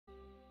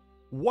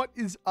What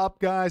is up,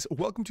 guys?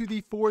 Welcome to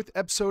the 4th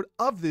episode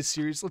of this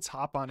series. Let's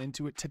hop on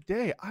into it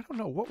today. I don't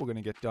know what we're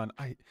gonna get done.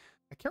 I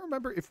can't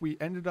remember if we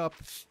ended up.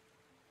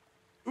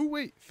 Oh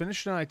wait,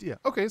 finished an idea.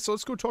 Okay, so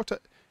let's go talk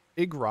to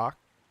Igrork,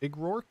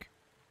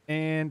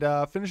 and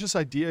finish this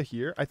idea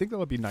here. I think that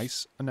would be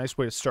nice, a nice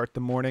way to start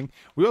the morning.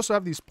 We also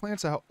have these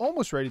plants that are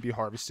almost ready to be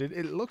harvested.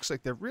 It looks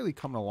like they're really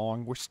coming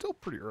along. We're still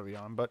pretty early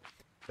on, but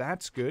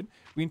that's good.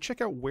 We can check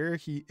out where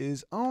he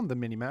is on the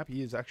mini-map.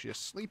 He is actually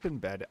asleep in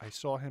bed. I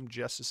saw him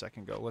just a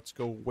second ago. Let's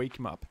go wake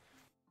him up.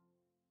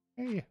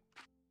 Hey,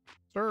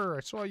 sir,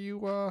 I saw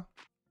you,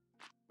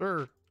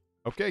 sir.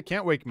 Okay,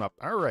 can't wake him up.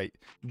 All right.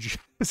 Just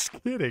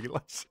kidding.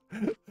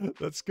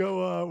 Let's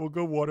go, we'll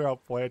go water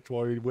out plants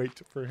while we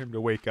wait for him to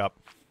wake up.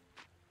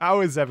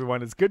 How is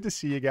everyone? It's good to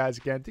see you guys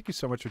again. Thank you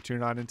so much for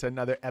tuning on into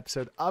another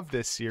episode of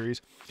this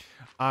series.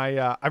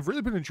 I've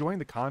really been enjoying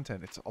the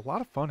content. It's a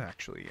lot of fun,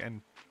 actually,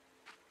 and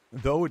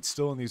though it's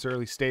still in these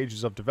early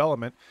stages of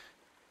development,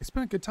 it's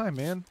been a good time,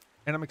 man.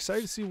 And I'm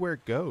excited to see where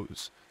it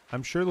goes.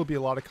 I'm sure there'll be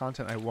a lot of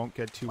content I won't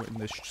get to in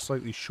this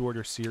slightly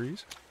shorter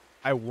series.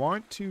 I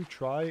want to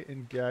try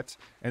and get,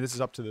 and this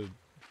is up to the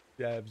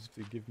devs if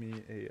they give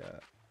me a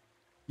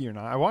here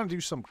now. I want to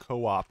do some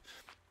co-op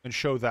and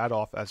show that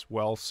off as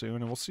well soon,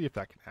 and we'll see if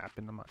that can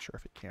happen. I'm not sure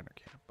if it can or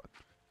can't, but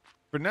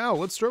for now,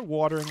 let's start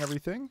watering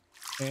everything.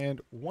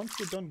 And once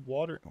we're done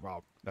watering,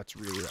 wow, that's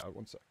really loud.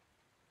 One sec.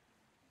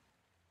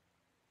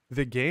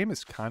 The game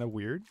is kind of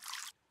weird.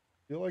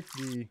 I feel like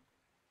the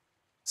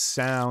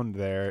sound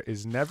there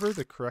is never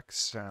the correct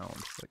sound.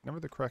 Like,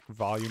 never the correct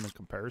volume in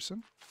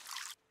comparison.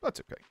 That's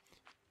okay.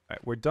 All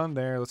right, we're done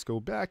there. Let's go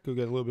back, go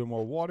get a little bit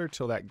more water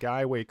till that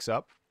guy wakes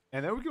up.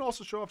 And then we can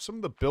also show off some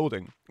of the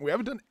building. We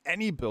haven't done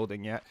any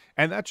building yet.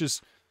 And that's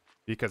just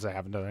because I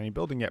haven't done any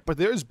building yet. But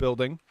there's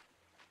building.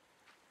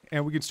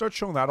 And we can start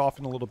showing that off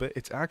in a little bit.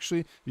 It's actually,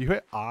 if you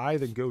hit I,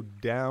 then go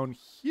down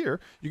here.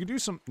 You can do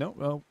some,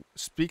 no,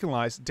 speaking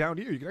lies, down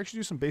here, you can actually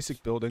do some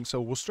basic building.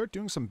 So we'll start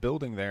doing some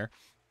building there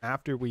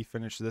after we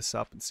finish this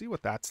up and see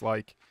what that's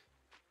like.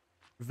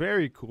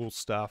 Very cool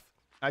stuff.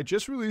 I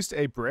just released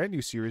a brand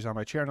new series on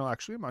my channel.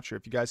 Actually, I'm not sure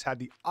if you guys had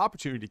the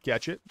opportunity to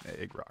catch it.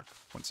 Hey, Igrork,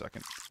 1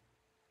 second.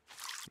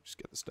 Just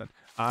get this done.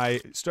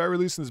 I started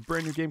releasing this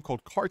brand new game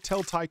called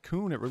Cartel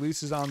Tycoon. It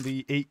releases on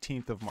the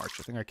 18th of March.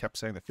 I think I kept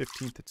saying the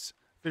 15th. It's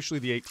officially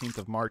the 18th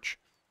of March.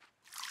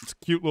 It's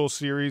a cute little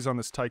series on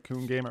this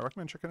tycoon game. I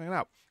recommend checking it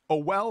out. Oh,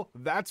 well,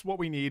 that's what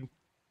we need.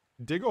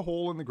 Dig a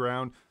hole in the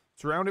ground,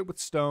 surround it with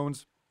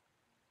stones.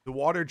 The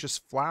water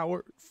just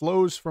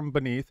flows from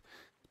beneath.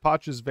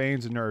 Pacha's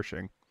veins and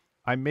nourishing.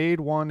 I made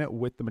one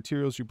with the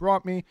materials you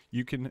brought me.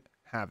 You can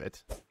have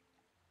it.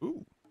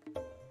 Ooh.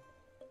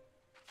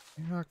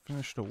 You're not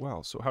finished a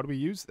well. So how do we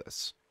use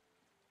this?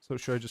 So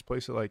should I just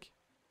place it like...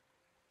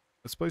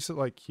 Let's place it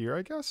like here,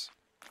 I guess?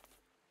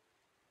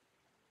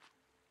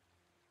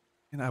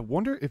 And I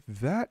wonder if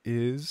that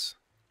is...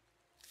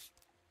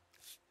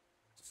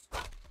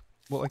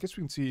 Well, I guess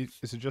we can see...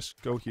 Is it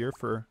just go here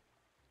for...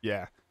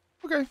 Yeah.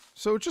 Okay,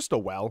 so it's just a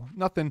well.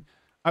 Nothing...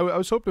 I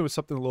was hoping it was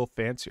something a little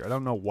fancier. I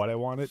don't know what I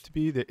want it to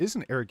be. There is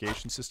an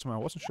irrigation system. I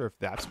wasn't sure if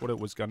that's what it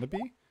was going to be.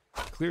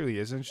 It clearly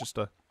isn't. It's just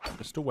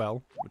a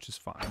well, which is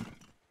fine.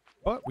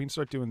 But we can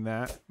start doing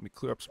that. Let me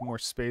clear up some more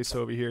space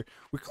over here.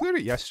 We cleared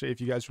it yesterday,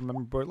 if you guys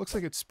remember, but it looks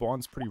like it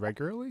spawns pretty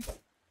regularly,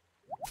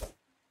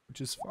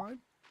 which is fine.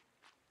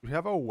 We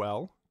have a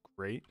well.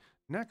 Great.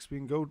 Next, we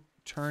can go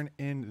turn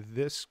in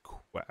this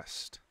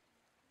quest.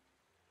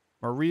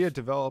 Maria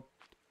develop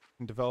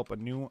a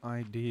new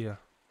idea.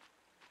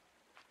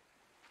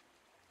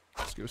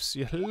 Let's go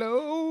say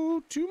hello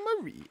to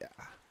Maria.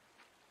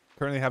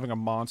 Currently having a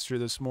monster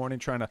this morning,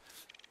 trying to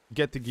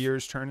get the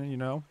gears turning, you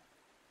know.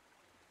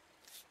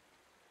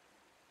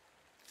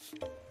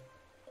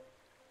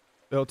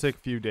 It'll take a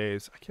few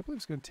days. I can't believe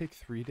it's going to take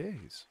 3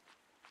 days.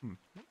 What are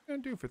we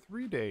going to do for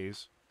 3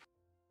 days?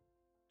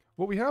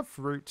 Well, we have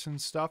fruits and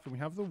stuff, and we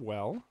have the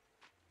well.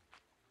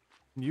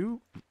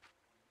 You...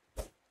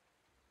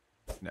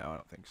 No, I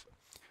don't think so.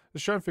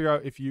 Just trying to figure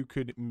out if you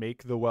could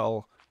make the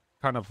well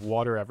kind of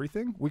water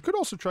everything. We could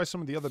also try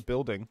some of the other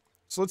building.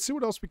 So let's see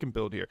what else we can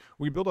build here.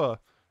 We can build a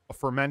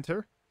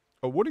fermenter,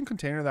 a wooden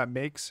container that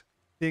makes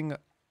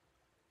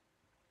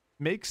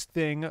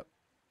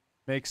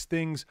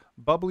things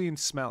bubbly and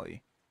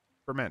smelly.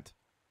 Ferment.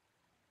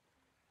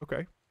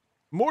 Okay.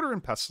 Mortar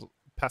and pestle.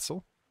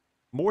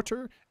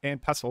 Mortar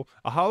and pestle.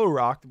 A hollow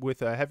rock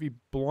with a heavy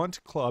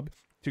blunt club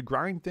to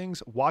grind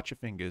things. Watch your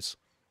fingers.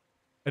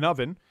 An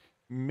oven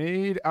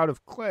made out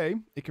of clay.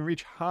 It can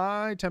reach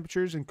high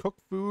temperatures and cook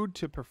food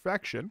to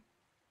perfection.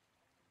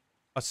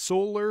 A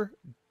solar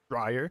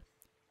dryer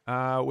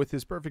with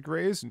his perfect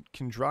rays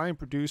can dry and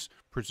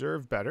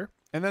preserve better.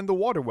 And then the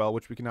water well,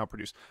 which we can now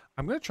produce.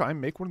 I'm going to try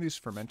and make one of these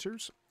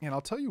fermenters, and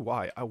I'll tell you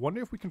why. I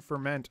wonder if we can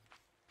ferment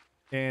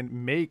and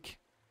make...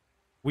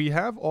 We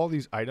have all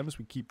these items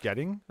we keep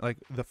getting, like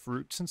the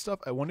fruits and stuff.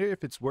 I wonder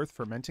if it's worth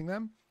fermenting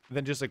them,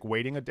 then just like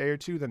waiting a day or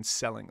two, then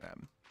selling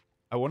them.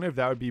 I wonder if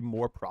that would be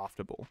more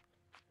profitable.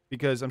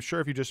 Because I'm sure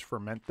if you just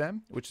ferment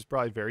them, which is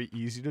probably very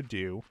easy to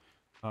do,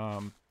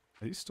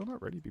 Are these still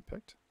not ready to be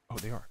picked? Oh,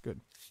 they are.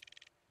 Good.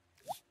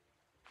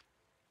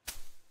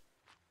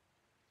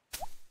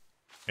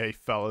 Hey,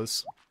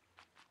 fellas.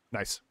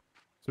 Nice.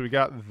 So we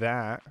got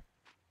that.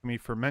 Can we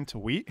ferment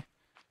wheat?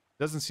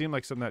 Doesn't seem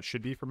like something that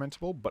should be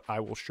fermentable, but I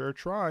will sure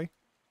try.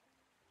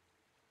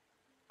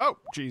 Oh,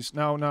 geez.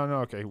 No.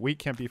 Okay, wheat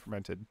can't be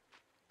fermented.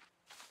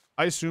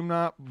 I assume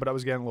not, but I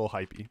was getting a little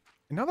hypey.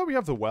 And now that we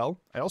have the well,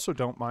 I also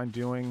don't mind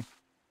doing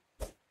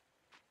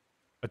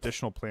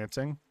additional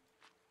planting.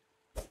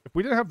 If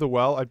we didn't have the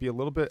well, I'd be a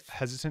little bit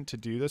hesitant to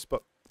do this,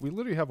 but we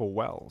literally have a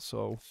well,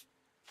 so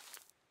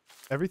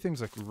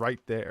everything's like right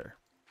there.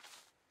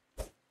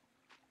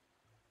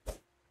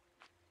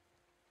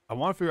 I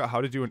want to figure out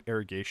how to do an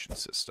irrigation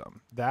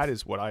system. That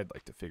is what I'd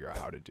like to figure out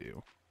how to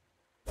do.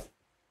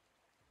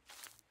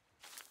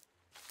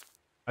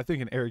 I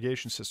think an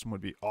irrigation system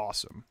would be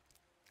awesome.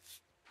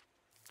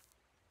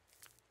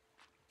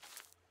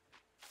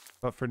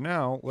 But for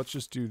now, let's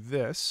just do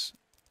this.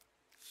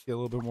 Get a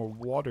little bit more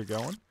water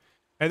going.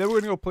 And then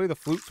we're going to go play the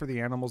flute for the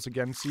animals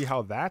again, see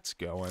how that's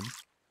going.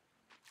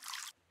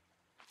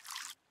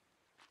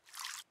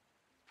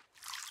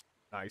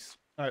 Nice.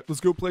 All right,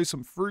 let's go play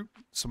some fruit.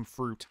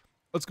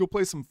 Let's go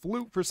play some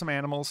flute for some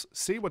animals,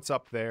 see what's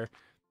up there.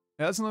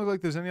 It doesn't look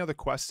like there's any other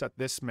quests at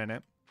this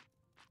minute,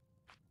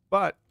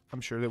 but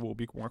I'm sure there will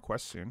be more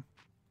quests soon.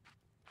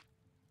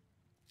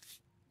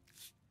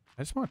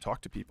 I just want to talk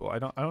to people. I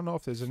don't know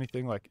if there's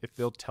anything, like, if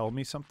they'll tell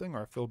me something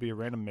or if there'll be a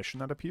random mission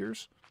that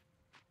appears.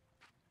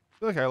 I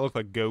feel like I look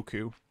like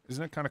Goku.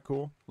 Isn't it kind of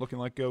cool looking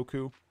like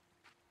Goku?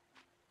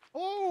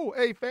 Oh,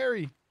 hey,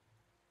 fairy.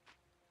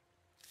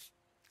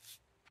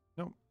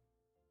 No.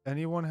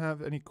 Anyone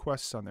have any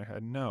quests on their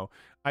head? No.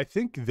 I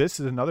think this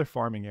is another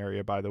farming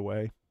area, by the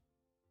way.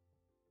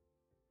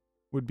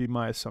 Would be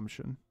my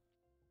assumption.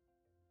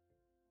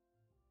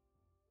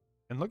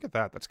 And look at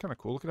that. That's kind of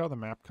cool. Look at how the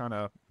map kind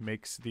of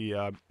makes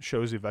the,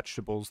 shows the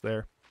vegetables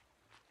there.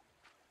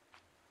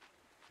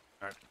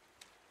 All right.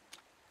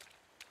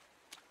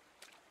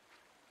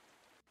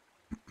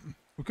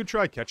 We could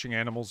try catching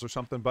animals or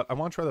something, but I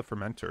want to try the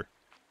fermenter.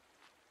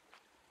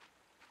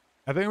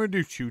 I think I'm going to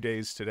do 2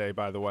 days today,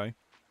 by the way.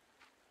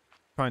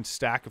 Try and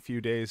stack a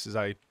few days, as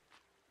I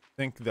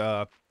think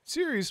the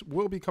series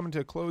will be coming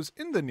to a close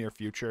in the near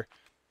future.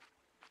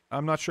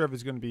 I'm not sure if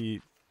it's going to be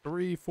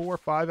 3, 4,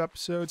 5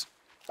 episodes.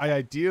 I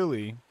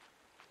ideally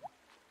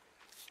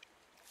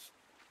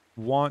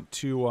want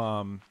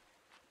to,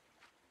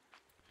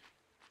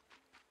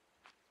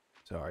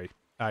 sorry,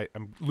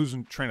 I'm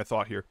losing train of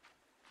thought here.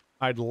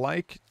 I'd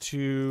like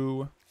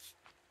to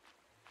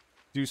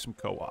do some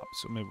co-op,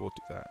 so maybe we'll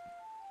do that.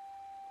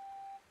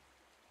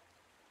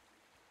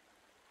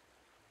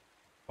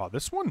 Wow,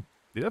 this one,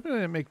 they definitely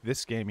didn't make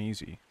this game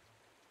easy.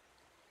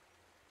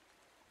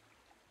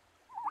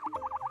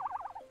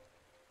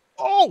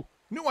 Oh,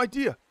 new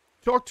idea.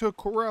 Talk to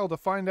Corel to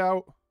find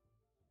out.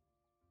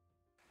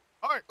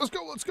 All right, let's go.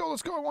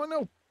 I want to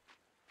know.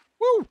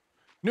 Woo!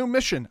 New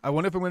mission. I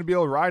wonder if I'm going to be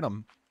able to ride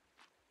them.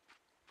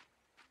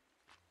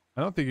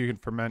 I don't think you can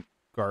ferment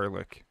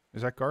garlic.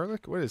 Is that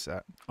garlic? What is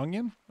that?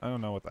 Onion? I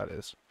don't know what that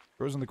is.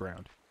 Grows on the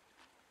ground.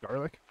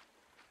 Garlic?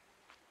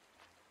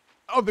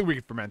 I don't think we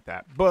can ferment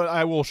that, but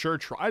I will sure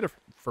try to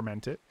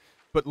ferment it.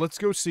 But let's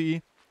go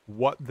see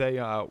what they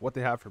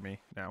have for me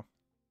now.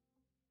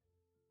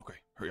 Okay,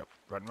 hurry up.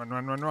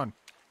 Run.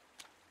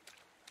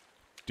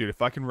 Dude,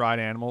 if I can ride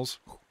animals,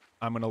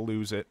 I'm going to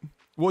lose it.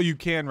 Well, you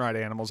can ride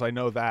animals, I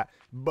know that.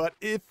 But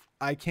if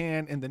I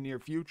can in the near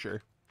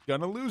future,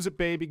 gonna lose it,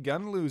 baby.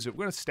 Gonna lose it.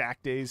 We're going to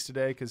stack days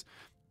today because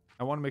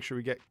I want to make sure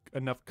we get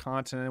enough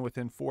content in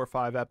within 4 or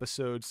 5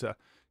 episodes to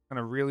kind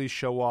of really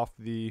show off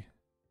the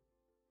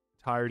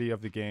entirety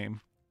of the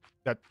game.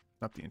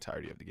 Not the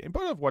entirety of the game,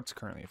 but of what's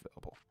currently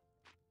available.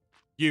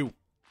 You.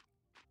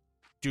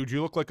 Dude,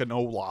 you look like an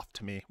Olaf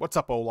to me. What's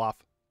up, Olaf?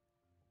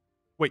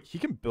 Wait, he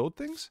can build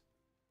things?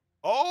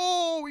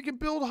 Oh, we can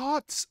build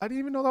huts. I didn't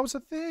even know that was a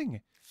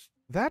thing.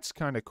 That's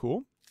kind of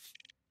cool.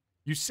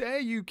 You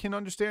say you can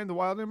understand the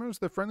wild animals.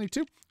 They're friendly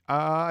too.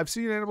 I've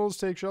seen animals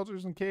take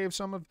shelters in caves,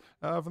 some of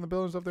from the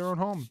buildings of their own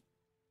home.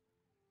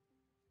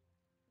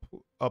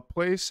 A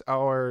place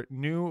our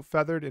new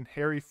feathered and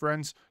hairy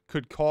friends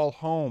could call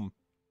home.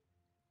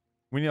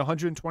 We need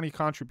 120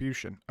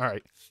 contribution. All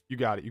right, you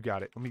got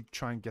it. Let me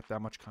try and get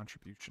that much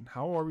contribution.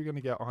 How are we going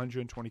to get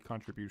 120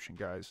 contribution,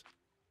 guys?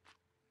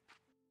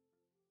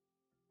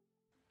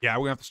 Yeah,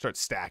 we're going to have to start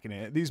stacking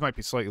it. These might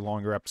be slightly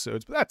longer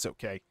episodes, but that's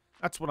okay.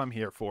 That's what I'm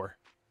here for.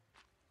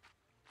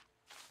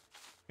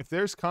 If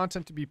there's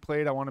content to be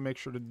played, I want to make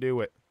sure to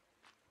do it.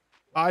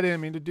 I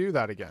didn't mean to do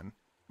that again.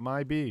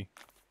 My B.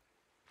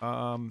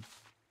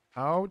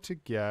 How to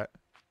get...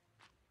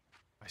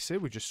 I say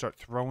we just start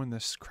throwing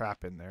this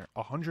crap in there.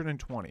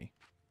 120.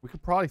 We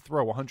could probably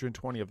throw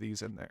 120 of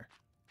these in there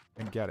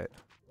and get it.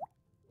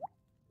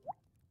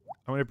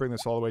 I'm going to bring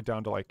this all the way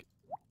down to like,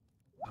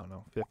 I don't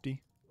know,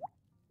 50.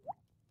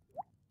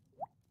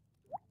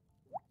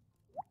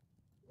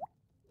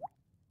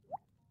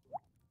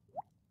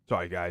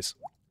 Sorry, guys.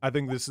 I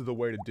think this is the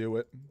way to do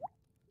it.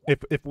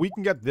 If we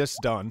can get this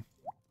done,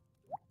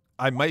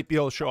 I might be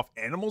able to show off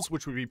animals,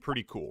 which would be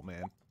pretty cool,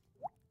 man.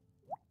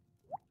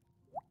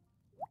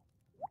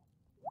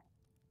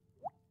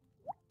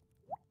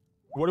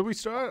 What did we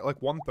start at?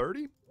 Like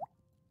 1:30?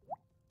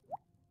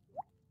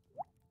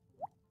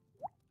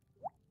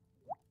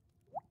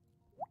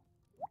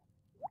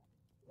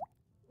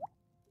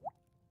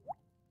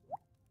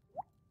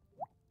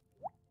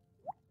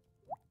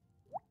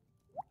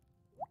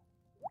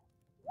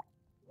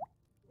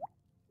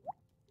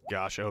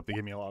 Gosh, I hope they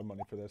give me a lot of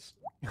money for this.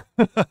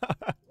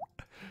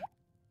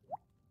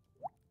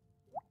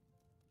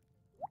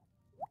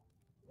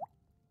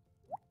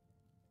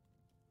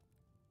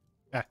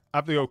 I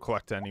have to go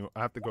collect I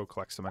have to go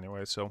collect some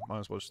anyway, so might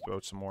as well just throw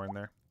some more in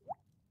there.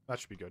 That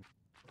should be good.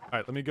 All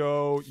right, let me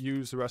go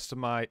use the rest of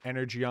my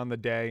energy on the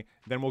day.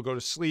 Then we'll go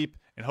to sleep,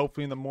 and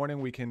hopefully in the morning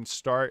we can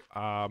start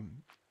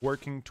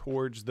working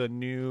towards the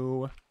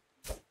new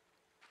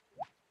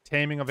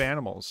taming of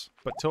animals.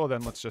 But till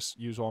then, let's just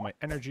use all my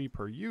energy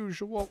per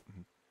usual.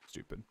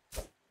 Stupid.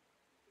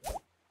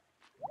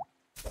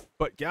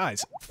 But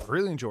guys,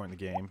 really enjoying the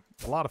game.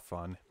 A lot of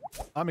fun.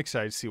 I'm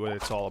excited to see what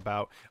it's all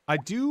about.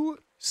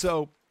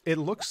 So it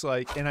looks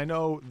like, and I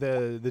know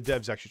the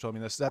devs actually told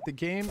me this, that the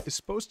game is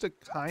supposed to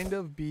kind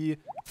of be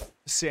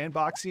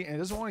sandboxy and it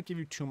doesn't want to give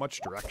you too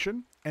much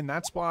direction. And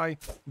that's why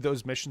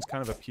those missions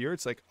kind of appear.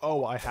 It's like,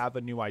 oh, I have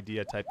a new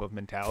idea type of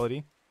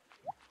mentality.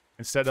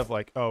 Instead of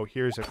like, oh,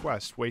 here's a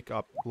quest, wake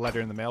up, letter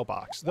in the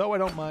mailbox. Though I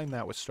don't mind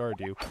that with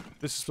Stardew.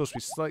 This is supposed to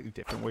be slightly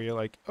different where you're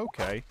like,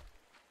 okay,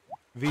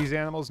 these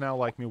animals now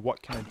like me,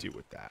 what can I do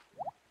with that?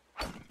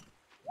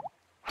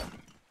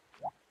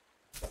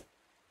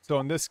 So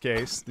in this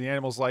case, the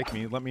animals like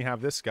me, let me have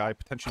this guy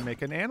potentially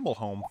make an animal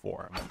home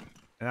for him.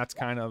 And that's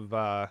kind of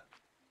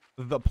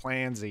the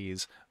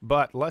plansies.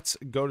 But let's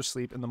go to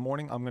sleep. In the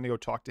morning, I'm going to go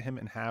talk to him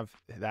and have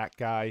that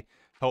guy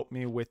help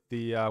me with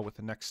the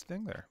next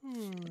thing there.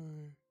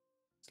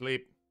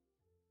 Sleep.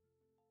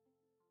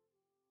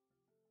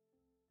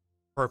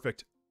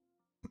 Perfect.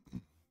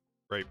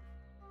 Great.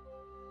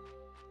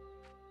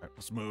 All right,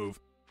 let's move.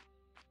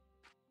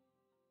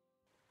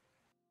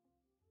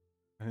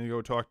 I need to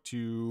go talk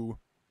to...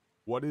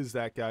 What is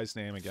that guy's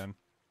name again?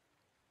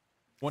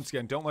 Once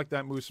again, don't like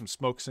that move some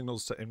smoke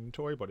signals to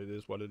inventory, but it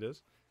is what it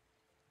is.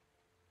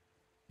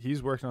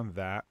 He's working on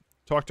that.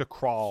 Talk to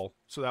Crawl.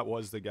 So that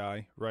was the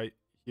guy, right?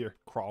 Here,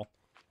 Crawl.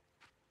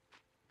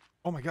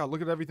 Oh my god,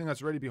 look at everything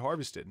that's ready to be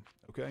harvested.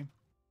 Okay.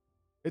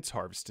 It's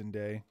harvesting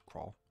day.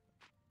 Crawl.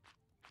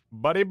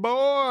 Buddy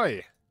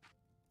boy!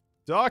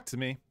 Talk to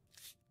me.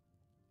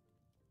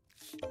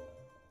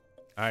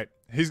 Alright,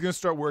 he's going to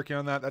start working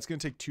on that. That's going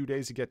to take 2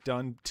 days to get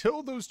done.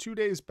 Till those 2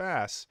 days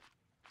pass.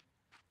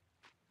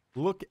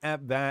 Look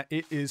at that.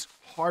 It is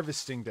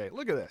harvesting day.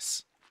 Look at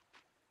this.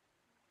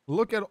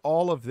 Look at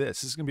all of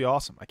this. This is going to be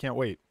awesome. I can't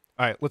wait.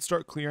 Alright, let's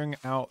start clearing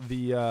out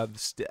the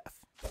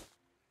stuff.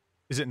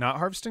 Is it not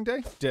harvesting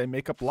day? Did I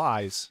make up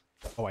lies?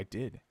 Oh, I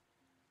did.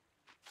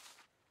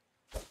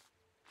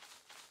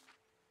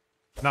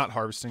 Not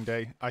harvesting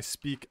day. I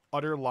speak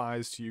utter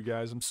lies to you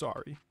guys. I'm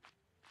sorry.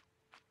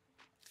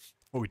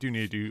 What we do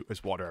need to do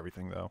is water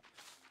everything, though.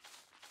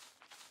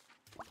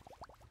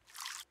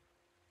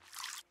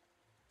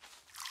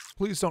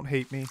 Please don't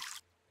hate me.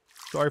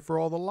 Sorry for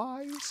all the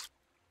lies.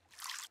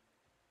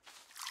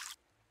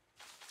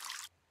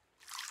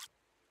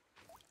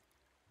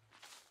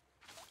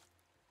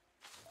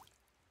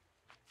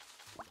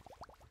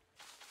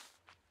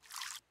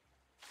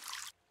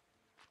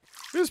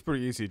 It is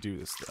pretty easy to do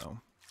this,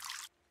 though.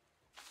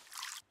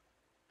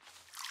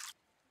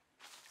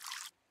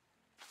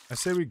 I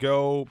say we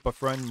go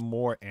befriend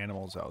more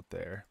animals out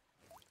there.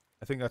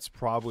 I think that's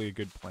probably a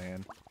good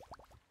plan.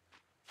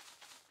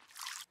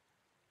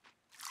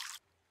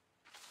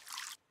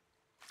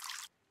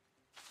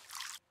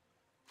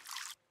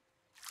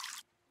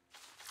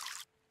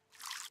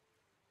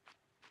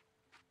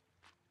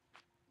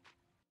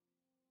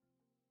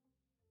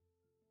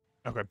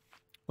 Okay.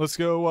 Let's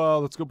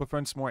go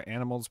befriend some more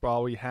animals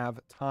while we have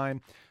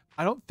time.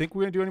 I don't think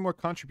we're gonna do any more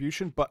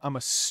contribution, but I'm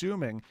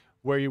assuming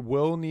where you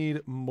will need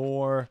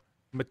more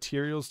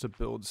materials to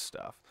build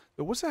stuff.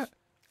 But what's that?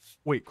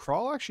 Wait,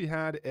 Crawl actually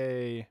had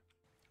a...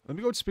 Let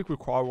me go speak with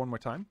Crawl one more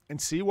time and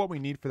see what we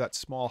need for that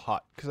small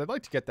hut, because I'd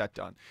like to get that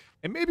done.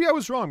 And maybe I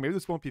was wrong. Maybe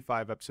this won't be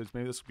 5 episodes.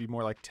 Maybe this will be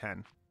more like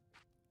 10.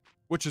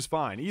 Which is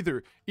fine.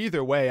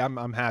 Either way,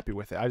 I'm happy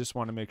with it. I just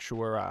want to make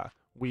sure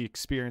we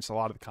experience a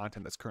lot of the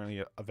content that's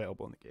currently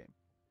available in the game.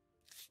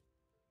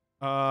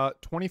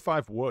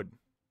 25 wood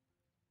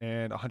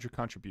and 100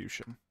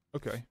 contribution.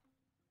 Okay.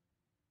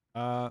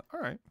 All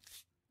right.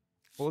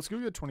 Well, let's go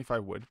get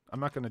 25 wood.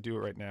 I'm not going to do it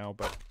right now,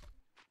 but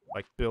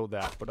like build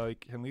that, but I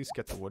can at least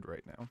get the wood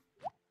right now.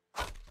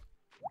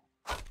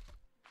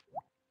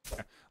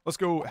 Okay. Let's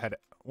go ahead.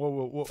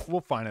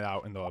 We'll find it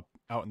out in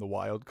the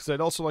wild, because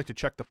I'd also like to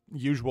check the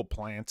usual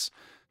plants.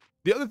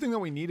 The other thing that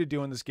we need to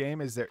do in this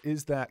game is there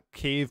is that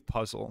cave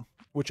puzzle,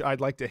 which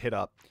I'd like to hit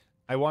up.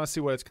 I want to see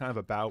what it's kind of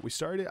about. We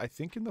started, I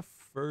think, in the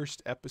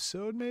first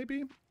episode,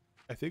 maybe.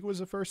 I think it was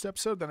the first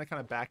episode. Then I kind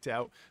of backed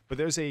out. But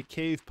there's a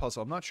cave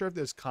puzzle. I'm not sure if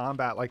there's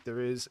combat like there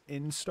is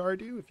in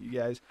Stardew. If you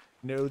guys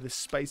know the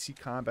spicy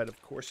combat,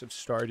 of course, of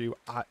Stardew.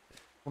 One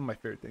of my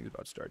favorite things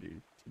about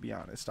Stardew, to be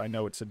honest. I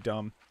know it's a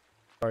dumb...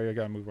 Sorry, I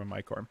gotta move my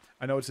mic arm.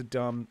 I know it's a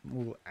dumb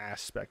little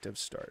aspect of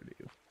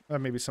Stardew.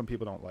 Maybe some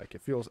people don't like it.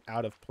 It feels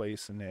out of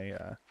place in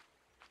a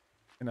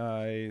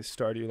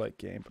Stardew-like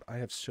game. But I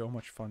have so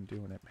much fun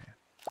doing it, man.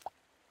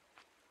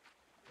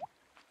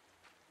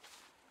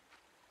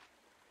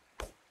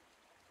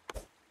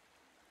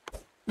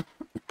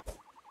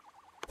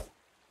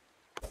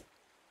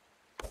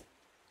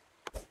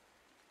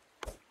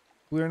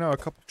 Clear now a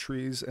couple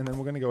trees, and then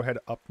we're going to go head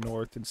up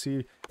north and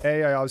see...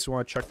 I obviously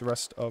want to check the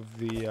rest of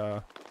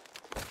the...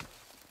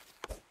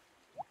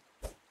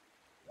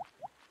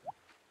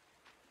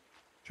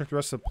 check the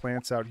rest of the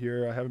plants out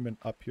here. I haven't been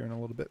up here in a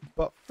little bit.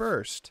 But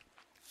first,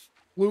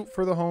 loot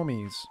for the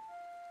homies.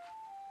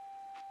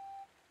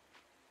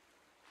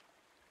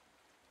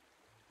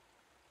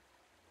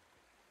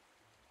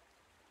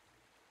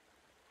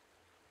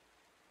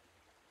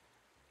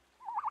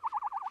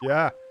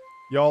 Yeah,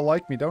 y'all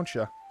like me, don't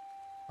ya?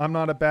 I'm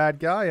not a bad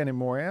guy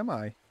anymore, am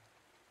I?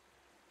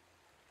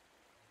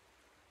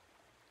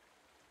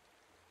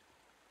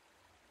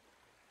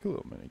 Good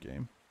little mini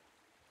game.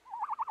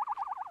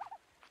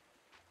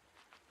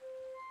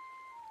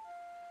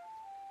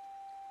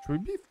 Should we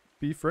be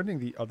befriending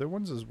the other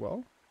ones as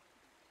well?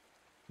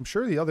 I'm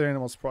sure the other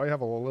animals probably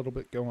have a little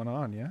bit going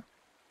on, yeah?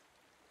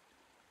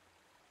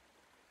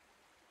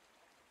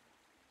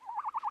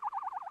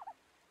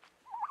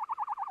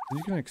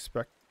 You can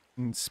inspect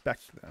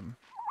them.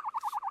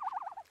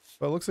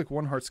 Well, it looks like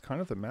one heart's kind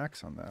of the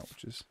max on that,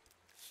 which is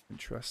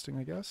interesting,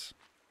 I guess.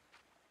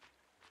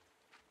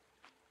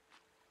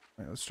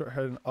 All right, let's start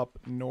heading up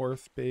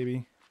north,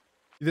 baby.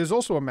 There's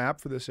also a map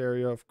for this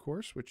area, of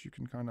course, which you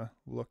can kind of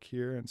look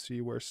here and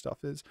see where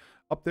stuff is.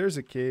 Up there's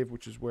a cave,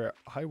 which is where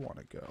I want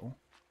to go.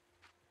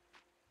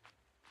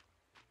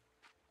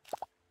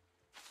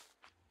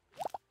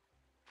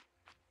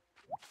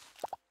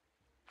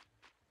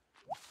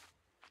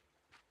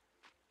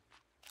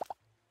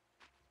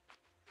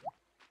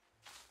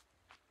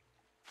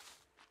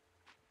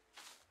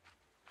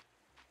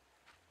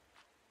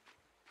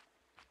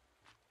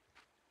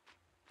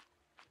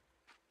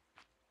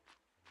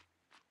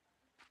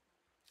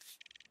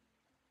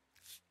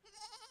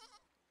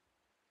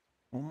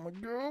 Oh my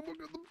god,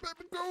 look at the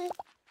baby goat.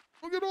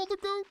 Look at all the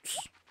goats.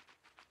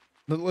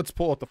 Let's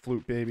pull out the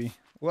flute, baby.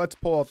 Let's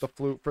pull out the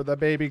flute for the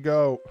baby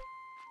goat.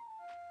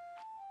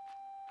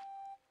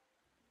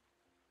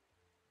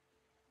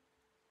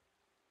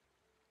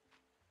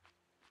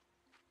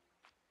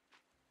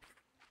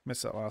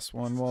 Missed that last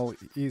one. Well,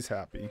 he's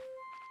happy.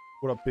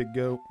 What up, big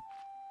goat?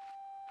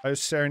 I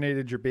just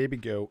serenaded your baby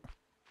goat.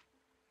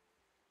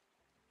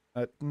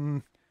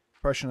 Probably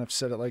shouldn't have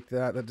said it like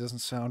that. That doesn't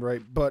sound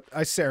right. But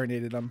I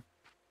serenaded him.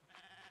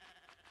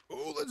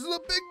 Oh, this is a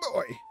big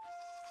boy.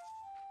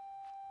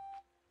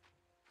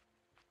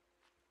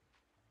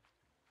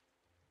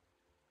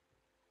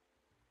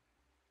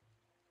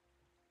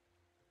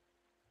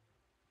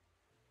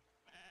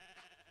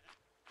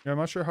 Yeah, I'm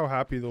not sure how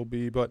happy they'll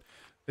be, but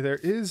there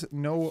is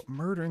no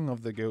murdering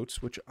of the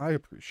goats, which I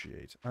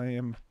appreciate.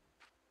 I'm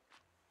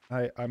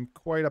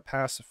quite a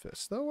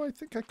pacifist, though I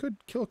think I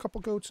could kill a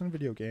couple goats in a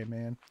video game,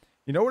 man.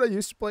 You know what I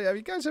used to play? Have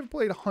you guys ever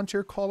played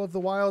Hunter Call of the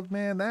Wild,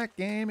 man? That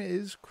game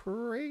is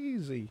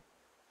crazy.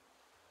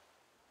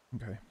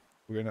 Okay,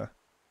 we're gonna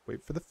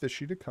wait for the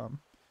fishy to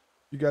come.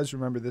 You guys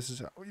remember this is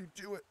how you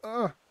do it.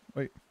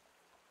 Wait.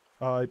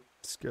 I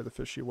scare the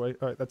fishy away.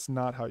 Alright, that's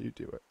not how you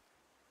do it.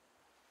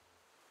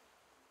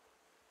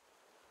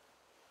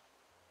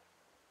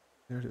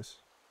 There it is.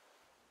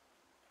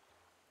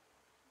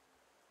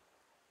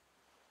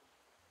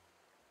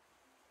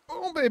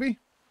 Oh, baby.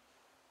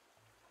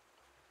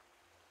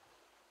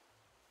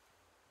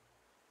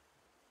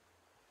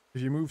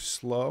 If you move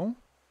slow,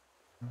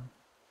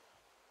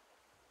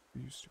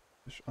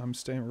 I'm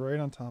staying right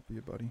on top of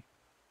you, buddy.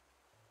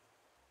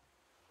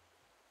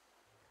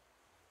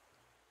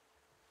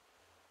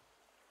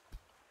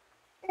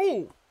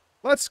 Oh,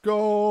 let's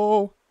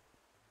go.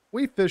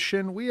 We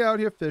fishing. We out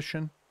here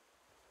fishing.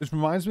 This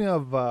reminds me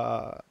of,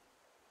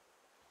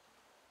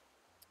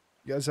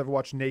 you guys ever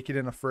watch Naked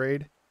and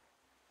Afraid?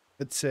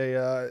 It's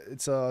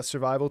a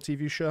survival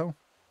TV show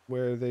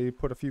where they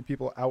put a few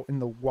people out in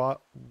the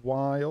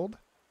wild.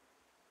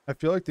 I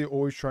feel like they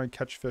always try and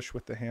catch fish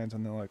with the hands,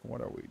 and they're like,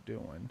 what are we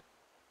doing?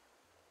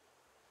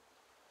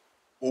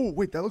 Oh,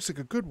 wait, that looks like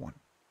a good one.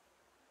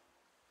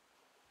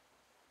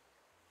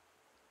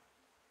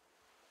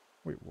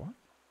 Wait, what?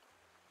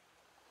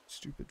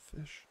 Stupid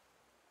fish.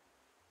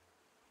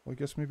 Well, I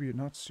guess maybe you're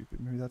not stupid.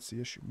 Maybe that's the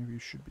issue. Maybe you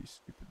should be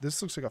stupid.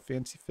 This looks like a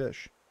fancy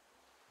fish.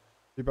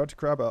 You're about to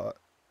grab a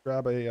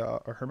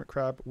hermit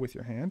crab with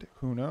your hand?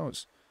 Who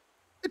knows?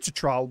 It's a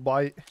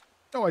trilobite.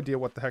 No idea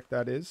what the heck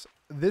that is.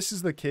 This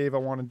is the cave I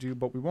want to do,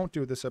 but we won't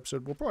do it this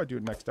episode. We'll probably do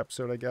it next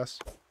episode, I guess.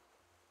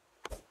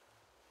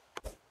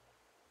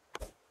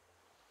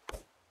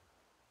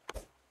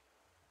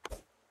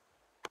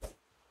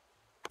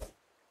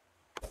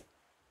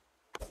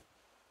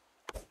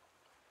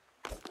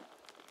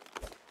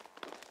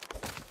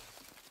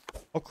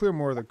 I'll clear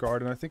more of the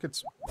garden. I think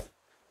it's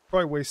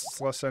probably wastes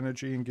less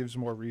energy and gives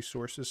more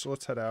resources. So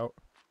let's head out.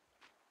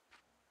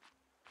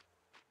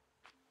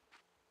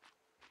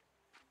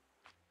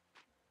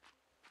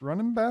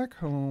 Running back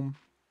home.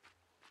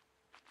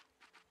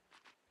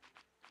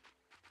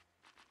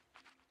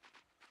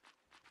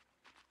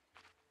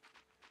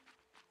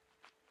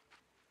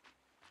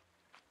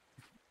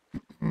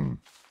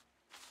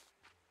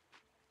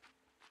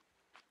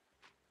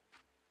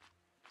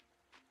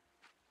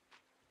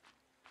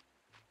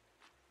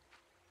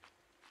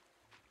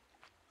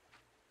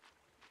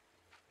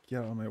 Get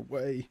out of my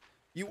way,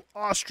 you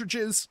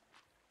ostriches.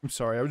 I'm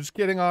sorry, I was just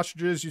kidding,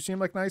 ostriches. You seem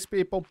like nice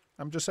people.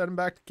 I'm just heading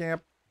back to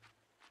camp.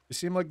 You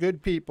seem like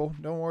good people.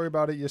 Don't worry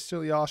about it, you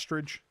silly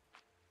ostrich.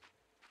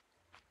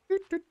 Back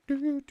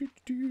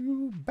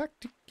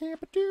to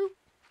camp.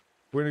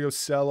 We're gonna go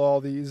sell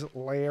all these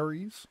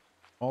Larrys,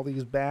 all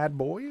these bad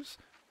boys.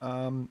 We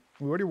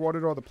already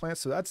watered all the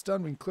plants, so that's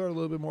done. We can clear a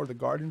little bit more of the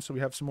garden, so we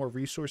have some more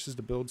resources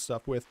to build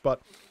stuff with.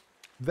 But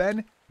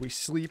then we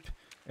sleep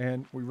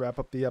and we wrap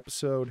up the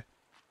episode.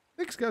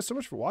 Thanks, guys, so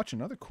much for watching.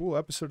 Another cool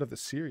episode of the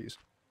series.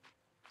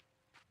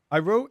 I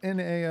wrote in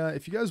a,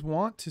 if you guys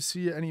want to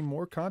see any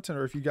more content,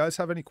 or if you guys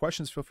have any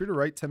questions, feel free to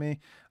write to me.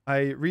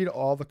 I read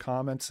all the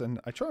comments, and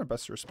I try my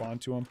best to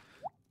respond to them.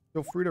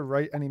 Feel free to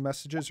write any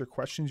messages or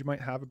questions you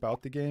might have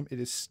about the game. It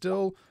is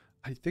still,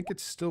 I think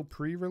it's still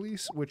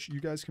pre-release, which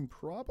you guys can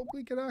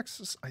probably get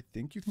access. I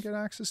think you can get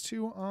access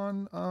to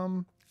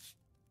on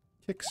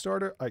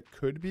Kickstarter. I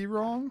could be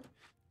wrong.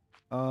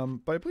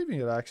 But I believe you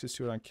can get access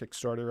to it on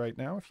Kickstarter right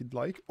now if you'd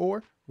like,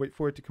 or wait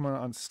for it to come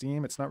out on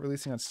Steam. It's not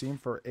releasing on Steam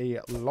for a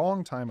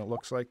long time, it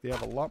looks like. They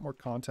have a lot more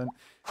content,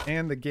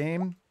 and the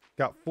game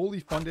got fully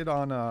funded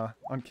on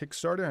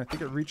Kickstarter, and I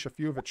think it reached a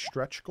few of its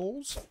stretch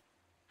goals.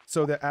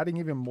 So they're adding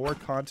even more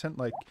content,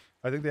 like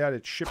I think they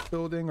added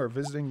shipbuilding or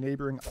visiting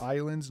neighboring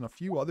islands and a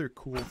few other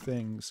cool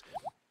things.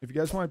 If you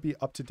guys want to be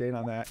up to date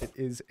on that, it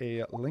is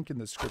a link in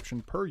the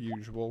description per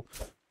usual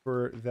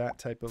for that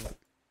type of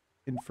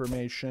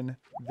information.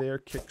 Their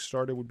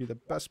Kickstarter would be the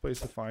best place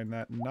to find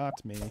that,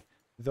 not me,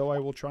 though I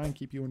will try and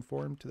keep you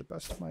informed to the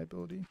best of my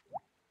ability.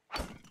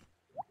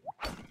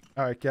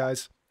 Alright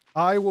guys,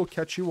 I will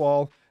catch you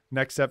all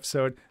next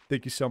episode.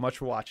 Thank you so much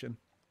for watching.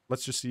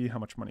 Let's just see how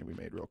much money we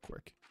made real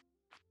quick.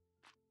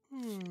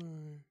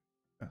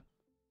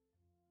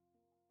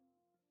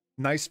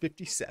 Nice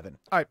 57.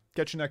 Alright,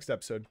 catch you next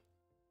episode.